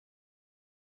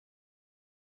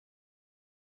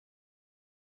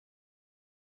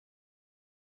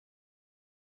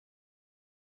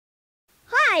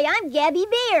Hi, I'm Gabby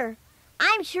Bear.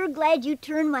 I'm sure glad you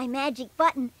turned my magic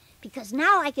button because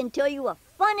now I can tell you a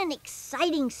fun and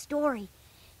exciting story.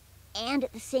 And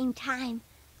at the same time,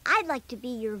 I'd like to be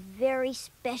your very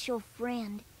special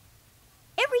friend.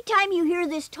 Every time you hear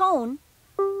this tone,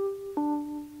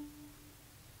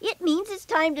 it means it's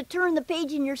time to turn the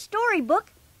page in your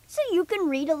storybook so you can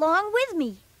read along with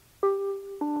me.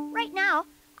 Right now,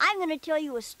 I'm going to tell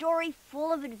you a story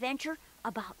full of adventure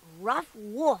about Ruff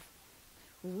Wolf.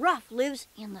 Ruff lives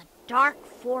in the dark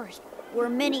forest where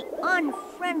many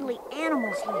unfriendly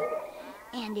animals live.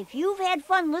 And if you've had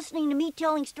fun listening to me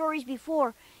telling stories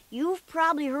before, you've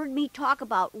probably heard me talk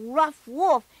about Ruff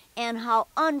Wolf and how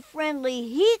unfriendly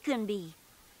he can be.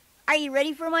 Are you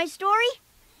ready for my story?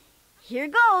 Here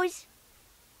goes.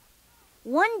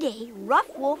 One day,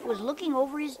 Ruff Wolf was looking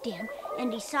over his den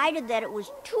and decided that it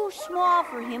was too small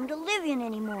for him to live in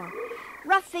anymore.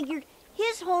 Ruff figured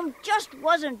his home just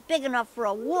wasn't big enough for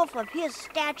a wolf of his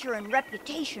stature and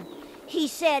reputation. He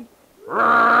said,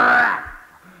 "Ruff!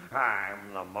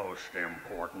 I'm the most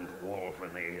important wolf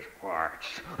in these parts.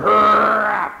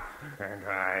 Ruff! And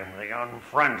I'm the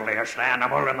unfriendliest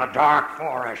animal in the dark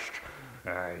forest.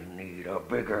 I need a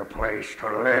bigger place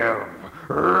to live.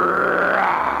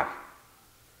 Ruff!"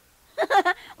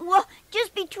 Well,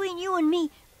 just between you and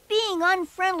me, being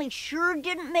unfriendly sure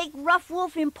didn't make Ruff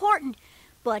Wolf important,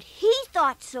 but he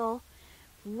thought so.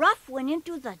 Ruff went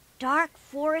into the dark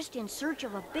forest in search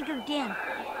of a bigger den.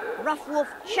 Ruff Wolf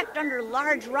checked under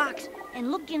large rocks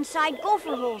and looked inside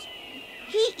gopher holes.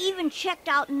 He even checked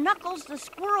out Knuckles the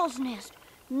squirrel's nest.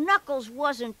 Knuckles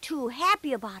wasn't too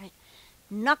happy about it.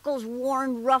 Knuckles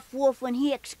warned Ruff Wolf when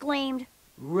he exclaimed,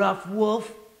 "Ruff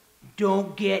Wolf,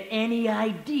 don't get any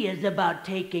ideas about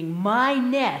taking my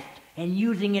nest and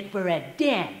using it for a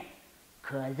den,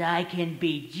 'cause I can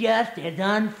be just as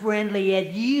unfriendly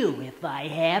as you if I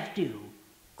have to."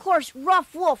 Of course,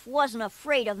 Ruff Wolf wasn't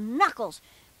afraid of Knuckles,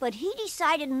 but he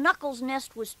decided Knuckles'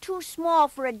 nest was too small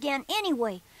for a den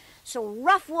anyway. So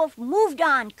Ruff Wolf moved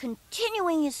on,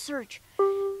 continuing his search.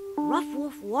 Ruff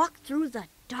Wolf walked through the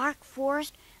dark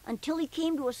forest until he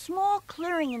came to a small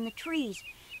clearing in the trees.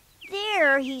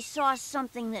 There he saw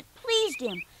something that pleased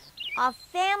him. A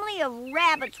family of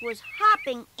rabbits was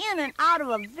hopping in and out of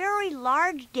a very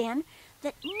large den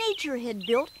that nature had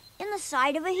built in the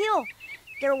side of a hill.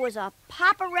 There was a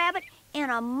papa rabbit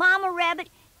and a mama rabbit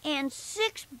and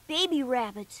 6 baby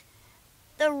rabbits.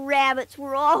 The rabbits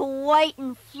were all white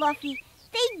and fluffy.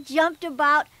 They jumped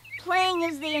about, playing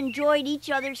as they enjoyed each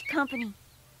other's company.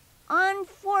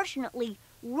 Unfortunately,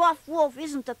 Ruff Wolf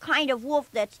isn't the kind of wolf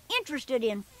that's interested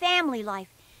in family life.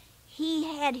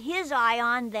 He had his eye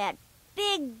on that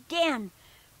big den.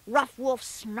 Ruff Wolf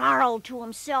snarled to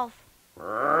himself,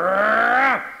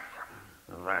 "Ruff!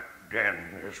 That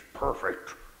den is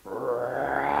perfect.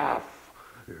 Ruff!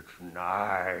 It's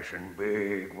nice and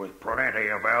big with plenty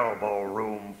of elbow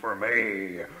room for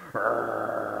me.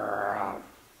 Ruff!"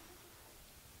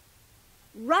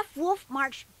 Ruff Wolf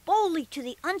marched boldly to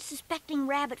the unsuspecting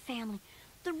rabbit family.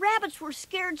 The rabbits were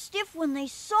scared stiff when they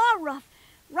saw Ruff.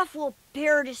 Ruff Wolf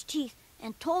bared his teeth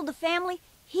and told the family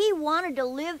he wanted to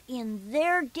live in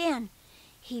their den.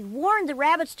 He warned the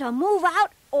rabbits to move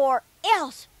out or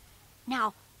else.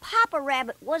 Now, Papa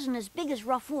Rabbit wasn't as big as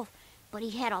Ruff Wolf, but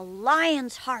he had a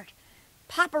lion's heart.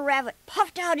 Papa Rabbit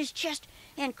puffed out his chest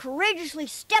and courageously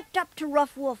stepped up to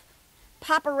Ruff Wolf.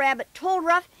 Papa Rabbit told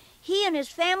Ruff he and his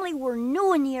family were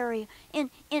new in the area, and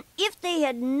if they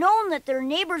had known that their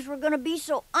neighbors were going to be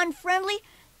so unfriendly,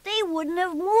 they wouldn't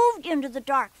have moved into the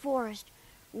dark forest.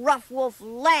 Ruff Wolf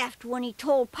laughed when he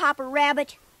told Papa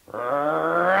Rabbit,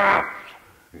 "Ruff!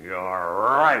 You're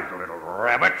right, little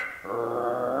rabbit.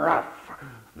 Ruff!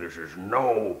 This is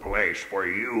no place for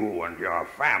you and your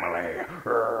family.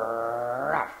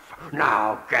 Ruff!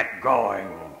 Now get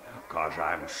going, 'cause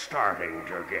I'm starting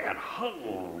to get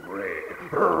hungry.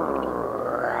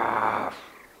 Ruff!"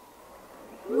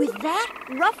 With that,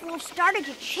 Ruff Wolf started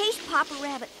to chase Papa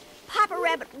Rabbit. Papa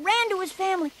Rabbit ran to his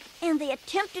family, and they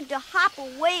attempted to hop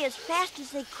away as fast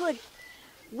as they could.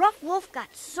 Ruff Wolf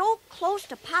got so close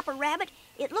to Papa Rabbit,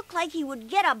 it looked like he would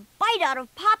get a bite out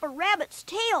of Papa Rabbit's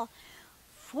tail.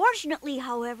 Fortunately,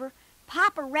 however,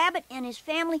 Papa Rabbit and his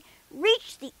family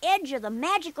reached the edge of the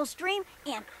magical stream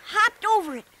and hopped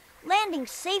over it, landing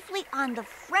safely on the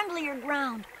friendlier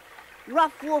ground.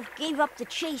 Ruff Wolf gave up the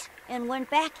chase and went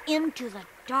back into the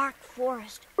dark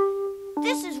forest.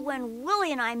 This is when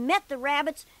Willie and I met the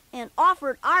rabbits and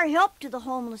offered our help to the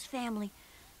homeless family.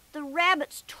 The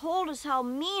rabbits told us how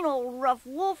mean old Ruff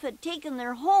Wolf had taken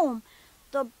their home.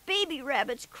 The baby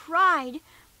rabbits cried,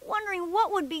 wondering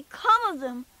what would become of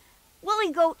them.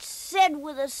 Willie Goat said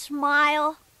with a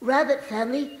smile. Rabbit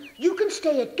family, you can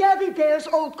stay at Gabby Bear's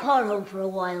old car home for a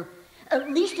while.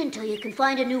 At least until you can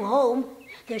find a new home.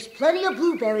 There's plenty of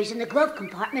blueberries in the glove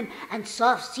compartment and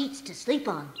soft seats to sleep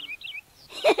on.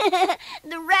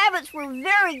 The rabbits were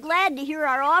very glad to hear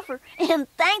our offer and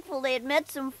thankful they had met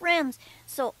some friends.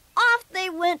 So off they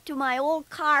went to my old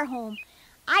car home.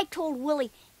 I told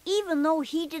Willie, even though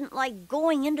he didn't like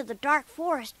going into the dark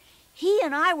forest, he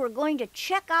and I were going to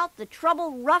check out the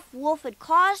trouble Ruff Wolf had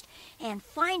caused and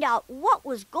find out what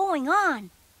was going on.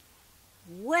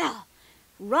 Well,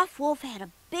 Ruff Wolf had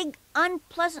a big,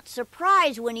 unpleasant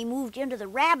surprise when he moved into the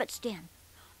rabbit's den.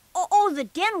 Oh, the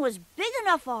den was big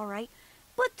enough, all right,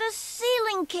 but the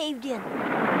ceiling caved in.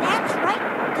 That's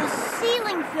right, the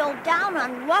ceiling fell down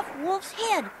on Ruff Wolf's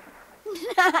head.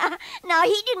 Now,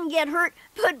 he didn't get hurt,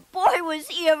 but boy, was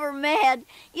he ever mad.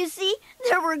 You see,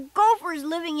 there were gophers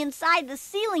living inside the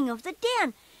ceiling of the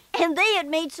den, and they had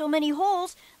made so many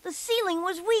holes, the ceiling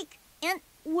was weak. And,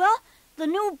 well, the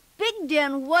new big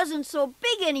den wasn't so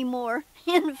big anymore.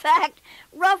 In fact,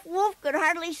 Ruff Wolf could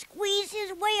hardly squeeze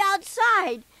his way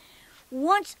outside.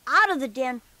 Once out of the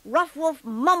den, Ruff Wolf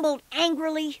mumbled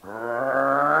angrily,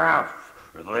 Ruff,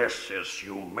 this is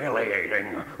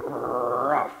humiliating.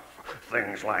 Ruff,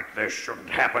 things like this shouldn't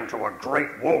happen to a great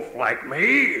wolf like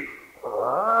me.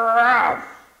 Ruff!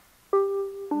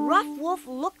 Ruff Wolf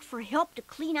looked for help to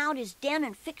clean out his den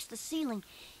and fix the ceiling.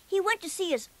 He went to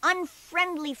see his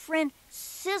unfriendly friend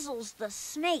Sizzles the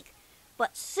snake.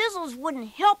 But Sizzles wouldn't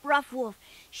help Ruff Wolf.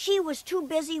 She was too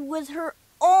busy with her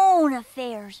own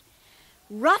affairs.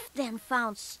 Ruff then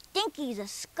found Stinky the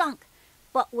skunk.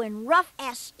 But when Ruff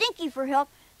asked Stinky for help,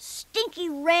 Stinky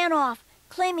ran off,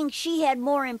 claiming she had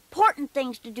more important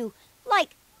things to do,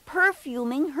 like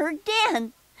perfuming her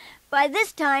den. By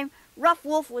this time, Ruff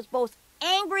Wolf was both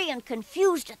angry and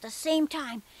confused at the same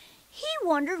time. He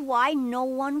wondered why no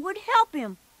one would help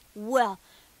him. Well,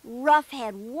 Ruff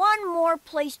had one more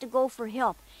place to go for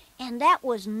help, and that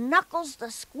was Knuckles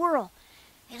the squirrel.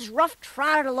 As Ruff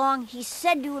trotted along, he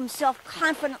said to himself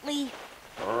confidently,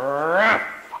 Ruff!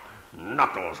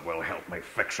 Knuckles will help me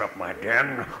fix up my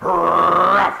den.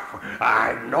 Ruff!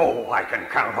 I know I can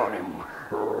count on him.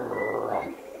 Ruff!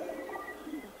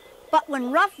 But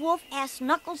when Ruff Wolf asked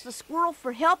Knuckles the squirrel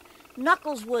for help,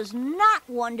 Knuckles was not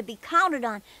one to be counted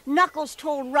on. Knuckles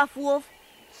told Ruff Wolf,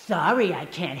 Sorry I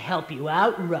can't help you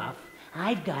out, Ruff.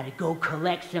 I've got to go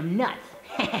collect some nuts.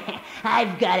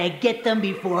 I've got to get them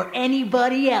before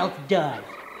anybody else does.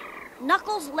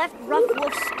 Knuckles left Ruff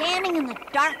Wolf standing in the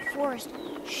dark forest,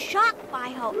 shocked by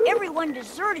how everyone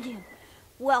deserted him.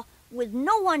 Well, with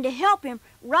no one to help him,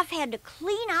 Ruff had to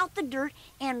clean out the dirt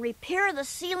and repair the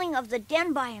ceiling of the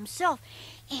den by himself,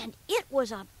 and it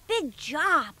was a big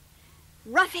job.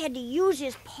 Ruff had to use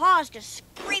his paws to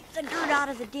scrape the dirt out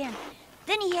of the den.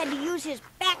 Then he had to use his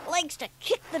back legs to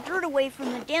kick the dirt away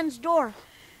from the den's door.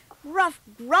 Ruff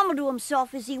grumbled to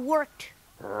himself as he worked.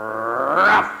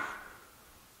 Ruff!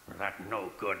 That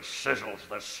no-good Sizzles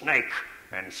the snake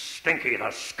and Stinky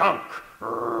the skunk.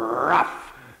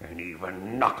 Ruff! And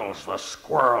even Knuckles the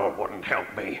squirrel wouldn't help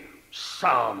me.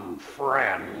 Some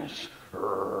friends.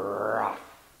 Ruff!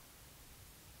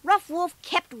 Ruff Wolf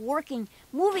kept working,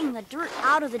 moving the dirt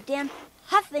out of the den,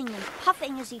 huffing and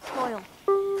puffing as he toiled.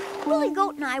 Willie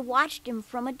Goat and I watched him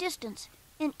from a distance,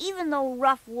 and even though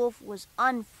Ruff Wolf was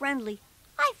unfriendly,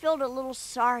 I felt a little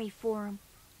sorry for him.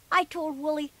 I told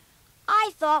Willie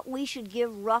I thought we should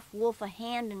give Ruff Wolf a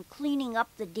hand in cleaning up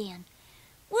the den.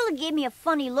 Willie gave me a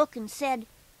funny look and said,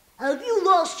 Have you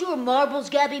lost your marbles,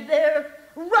 Gabby Bear?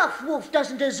 Ruff Wolf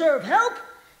doesn't deserve help.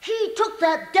 He took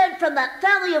that den from that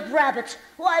family of rabbits.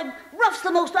 Why, Ruff's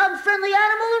the most unfriendly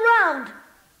animal around.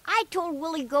 I told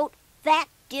Willie Goat that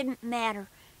didn't matter.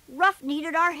 Ruff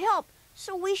needed our help,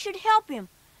 so we should help him.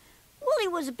 Willie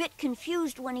was a bit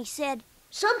confused when he said,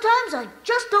 Sometimes I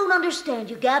just don't understand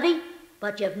you, Gabby,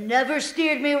 but you've never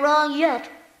steered me wrong yet.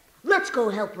 Let's go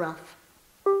help Ruff.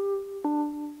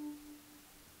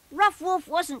 Ruff Wolf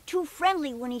wasn't too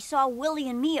friendly when he saw Willie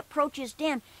and me approach his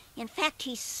den. In fact,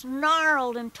 he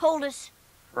snarled and told us,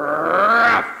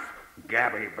 Ruff!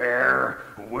 Gabby Bear,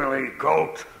 Willie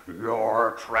Goat,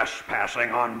 you're trespassing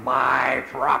on my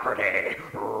property.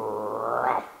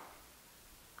 Ruff!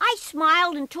 I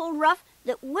smiled and told Ruff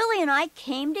that Willie and I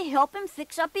came to help him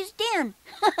fix up his den.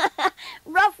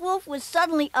 Ruff Wolf was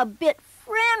suddenly a bit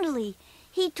friendly.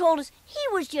 He told us he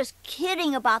was just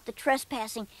kidding about the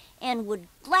trespassing and would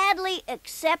gladly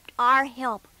accept our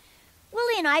help.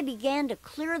 Willie and I began to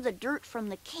clear the dirt from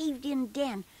the caved-in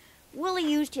den. Willie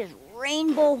used his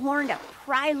rainbow horn to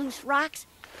pry loose rocks.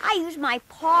 I used my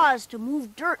paws to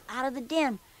move dirt out of the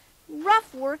den.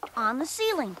 Ruff worked on the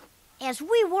ceiling. As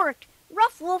we worked,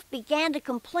 Rough Wolf began to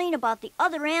complain about the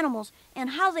other animals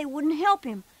and how they wouldn't help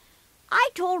him. I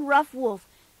told Rough Wolf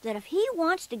that if he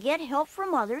wants to get help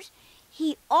from others,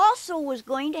 he also was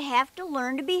going to have to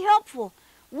learn to be helpful.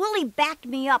 Willie backed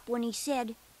me up when he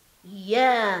said,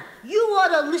 "Yeah, you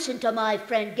ought to listen to my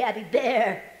friend Gabby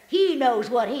Bear. He knows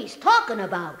what he's talking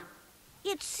about."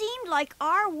 It seemed like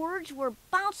our words were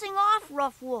bouncing off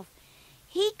Rough Wolf.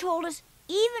 He told us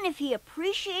even if he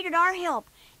appreciated our help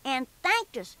and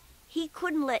thanked us, he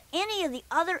couldn't let any of the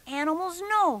other animals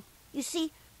know. You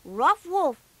see, Rough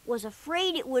Wolf was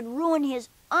afraid it would ruin his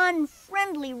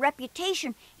unfriendly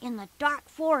reputation in the dark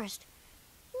forest.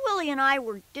 Willie and I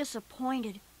were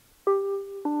disappointed.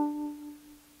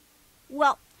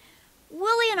 Well,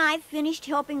 Willie and I finished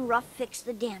helping Ruff fix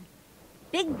the den.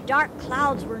 Big dark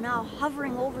clouds were now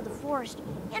hovering over the forest,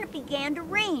 and it began to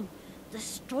rain. The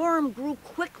storm grew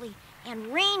quickly,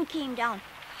 and rain came down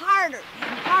harder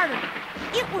and harder.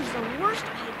 It was the worst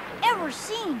I'd ever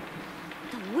seen.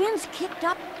 The winds kicked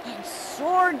up and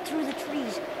soared through the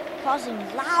trees, causing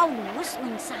loud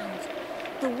whistling sounds.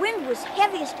 The wind was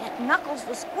heaviest at Knuckles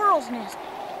the squirrel's nest.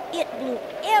 It blew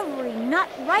every nut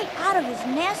right out of his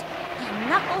nest, and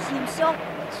Knuckles himself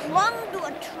clung to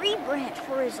a tree branch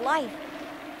for his life.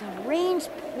 The rains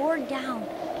poured down.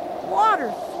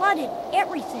 Water flooded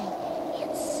everything,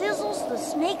 and Sizzles the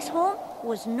snake's home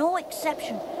was no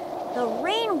exception. The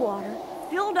rainwater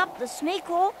filled up the snake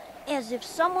hole as if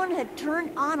someone had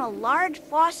turned on a large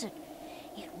faucet.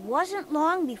 It wasn't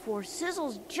long before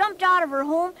Sizzles jumped out of her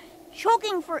home,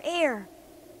 choking for air.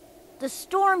 The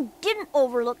storm didn't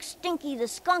overlook Stinky the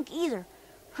skunk either.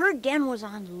 Her den was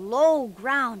on low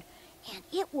ground, and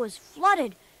it was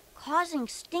flooded, causing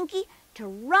Stinky to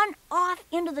run off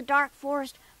into the dark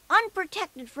forest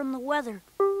unprotected from the weather.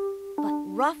 But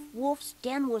Rough Wolf's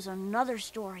den was another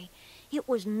story. It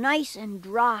was nice and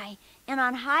dry and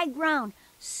on high ground,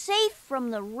 safe from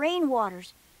the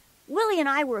rainwaters. Willie and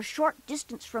I were a short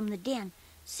distance from the den.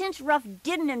 Since Ruff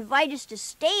didn't invite us to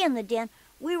stay in the den,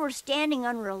 we were standing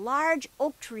under a large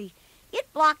oak tree.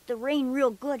 It blocked the rain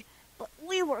real good, but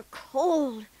we were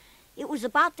cold. It was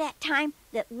about that time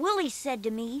that Willie said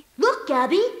to me, "Look,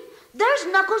 Gabby, there's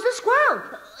Knuckles the squirrel,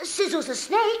 Sizzles the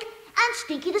snake, and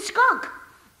Stinky the skunk.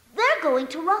 They're going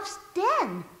to Ruff's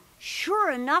den." Sure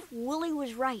enough, Willie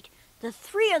was right. The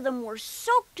three of them were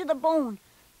soaked to the bone.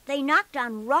 They knocked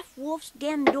on Rough Wolf's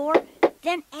den door,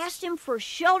 then asked him for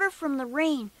shelter from the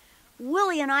rain.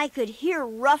 Willie and I could hear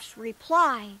Ruff's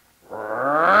reply.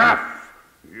 Ruff!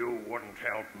 You wouldn't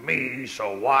help me,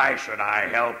 so why should I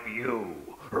help you?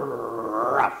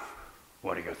 Ruff!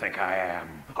 What do you think I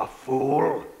am, a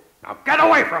fool? Now get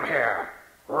away from here!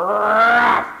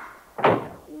 Ruff!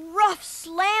 Ruff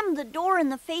slammed the door in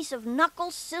the face of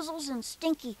Knuckles, Sizzles, and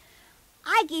Stinky.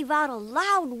 I gave out a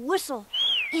loud whistle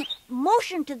and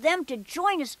motioned to them to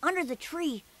join us under the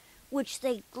tree, which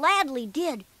they gladly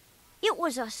did. It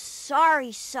was a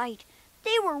sorry sight.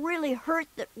 They were really hurt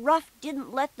that Ruff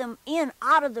didn't let them in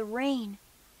out of the rain.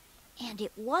 And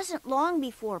it wasn't long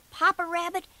before Papa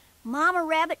Rabbit, Mama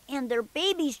Rabbit, and their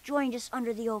babies joined us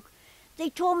under the oak. They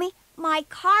told me my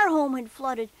car home had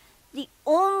flooded. The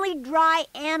only dry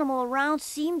animal around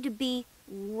seemed to be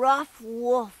Rough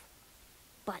Wolf.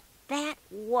 But that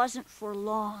wasn't for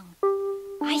long.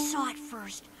 I saw it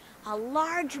first. A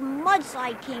large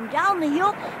mudslide came down the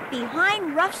hill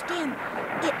behind Ruff's den.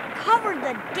 It covered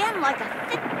the den like a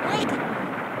thick blanket.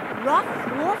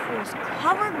 Rough Wolf was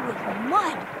covered with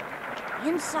mud.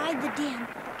 Inside the den,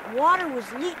 water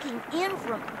was leaking in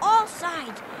from all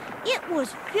sides. It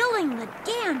was filling the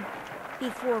den.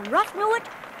 Before Ruff knew it,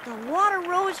 the water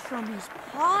rose from his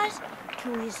paws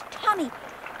to his tummy.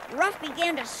 Ruff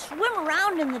began to swim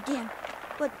around in the den,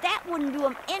 but that wouldn't do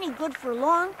him any good for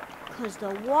long, because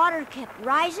the water kept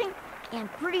rising,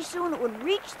 and pretty soon it would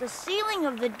reach the ceiling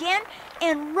of the den,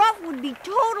 and Ruff would be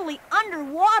totally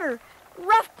underwater.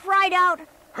 Ruff cried out,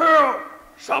 Help!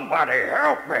 Somebody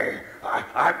help me!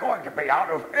 I'm going to be out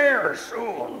of air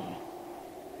soon.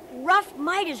 Ruff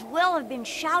might as well have been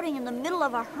shouting in the middle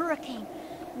of a hurricane.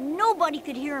 Nobody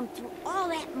could hear him through all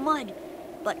that mud.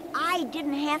 But I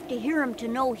didn't have to hear him to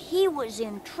know he was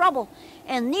in trouble,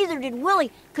 and neither did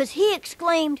Willie, because he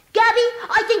exclaimed, "Gabby,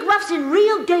 I think Ruff's in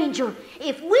real danger.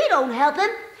 If we don't help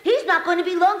him, he's not going to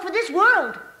be long for this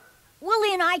world."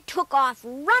 Willie and I took off,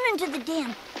 running to the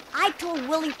den. I told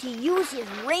Willie to use his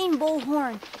rainbow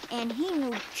horn, and he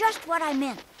knew just what I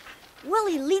meant.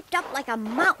 Willie leaped up like a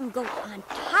mountain goat on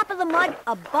top of the mud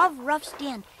above Ruff's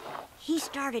den. He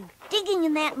started digging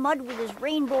in that mud with his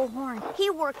rainbow horn. He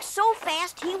worked so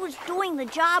fast he was doing the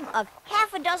job of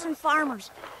half a dozen farmers.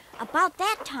 About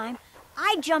that time,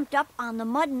 I jumped up on the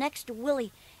mud next to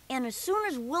Willie, and as soon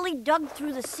as Willie dug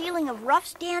through the ceiling of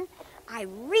Ruff's den, I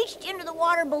reached into the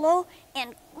water below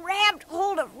and grabbed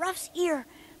hold of Ruff's ear.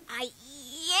 I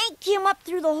yanked him up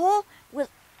through the hole with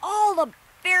all the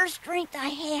bear strength I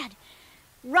had.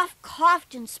 Ruff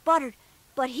coughed and sputtered,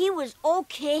 but he was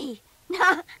okay.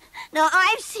 Now,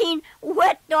 I've seen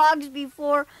wet dogs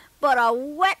before, but a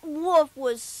wet wolf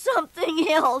was something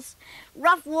else.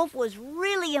 Ruff Wolf was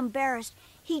really embarrassed.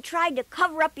 He tried to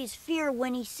cover up his fear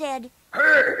when he said,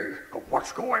 "Hey,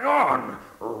 what's going on?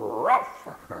 Ruff,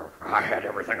 I had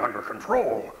everything under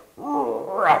control.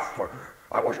 Ruff,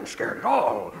 I wasn't scared at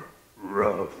all.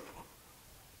 Ruff."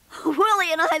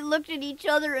 Willie and I looked at each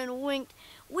other and winked.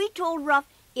 We told Ruff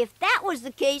if that was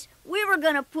the case, we were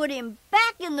going to put him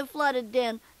back in the flooded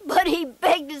den, but he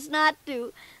begged us not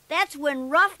to. That's when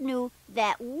Ruff knew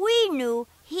that we knew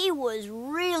he was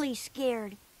really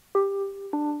scared.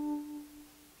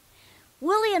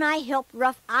 Willie and I helped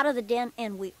Ruff out of the den,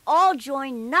 and we all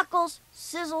joined Knuckles,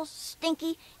 Sizzle,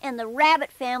 Stinky, and the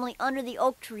rabbit family under the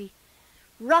oak tree.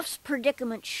 Ruff's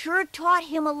predicament sure taught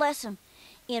him a lesson.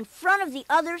 In front of the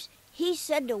others, he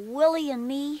said to Willie and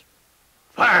me,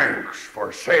 "Thanks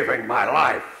for saving my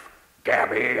life,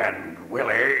 Gabby and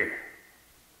Willie."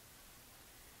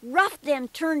 Ruff then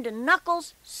turned to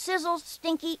Knuckles, Sizzle,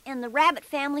 Stinky, and the rabbit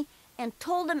family and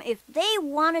told them if they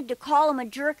wanted to call him a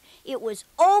jerk, it was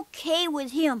okay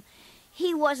with him.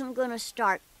 He wasn't going to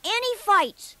start any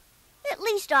fights, at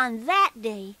least on that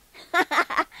day.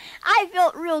 I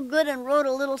felt real good and wrote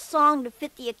a little song to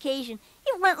fit the occasion.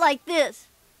 It went like this.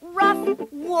 Ruff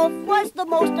Wolf was the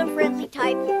most unfriendly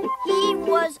type. He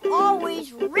was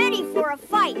always ready for a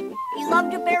fight. He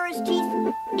loved to bare his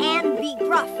teeth and be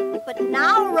gruff. But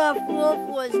now Ruff Wolf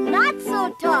was not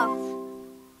so tough.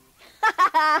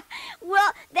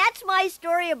 Well, that's my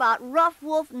story about Ruff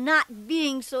Wolf not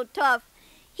being so tough.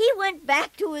 He went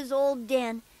back to his old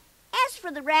den. As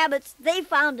for the rabbits, they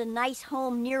found a nice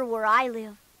home near where I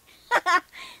live.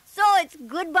 So it's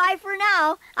goodbye for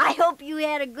now. I hope you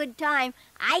had a good time.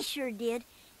 I sure did.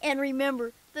 And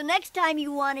remember, the next time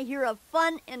you want to hear a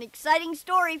fun and exciting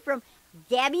story from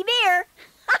Gabby Bear,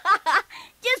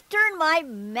 just turn my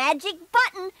magic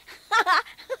button.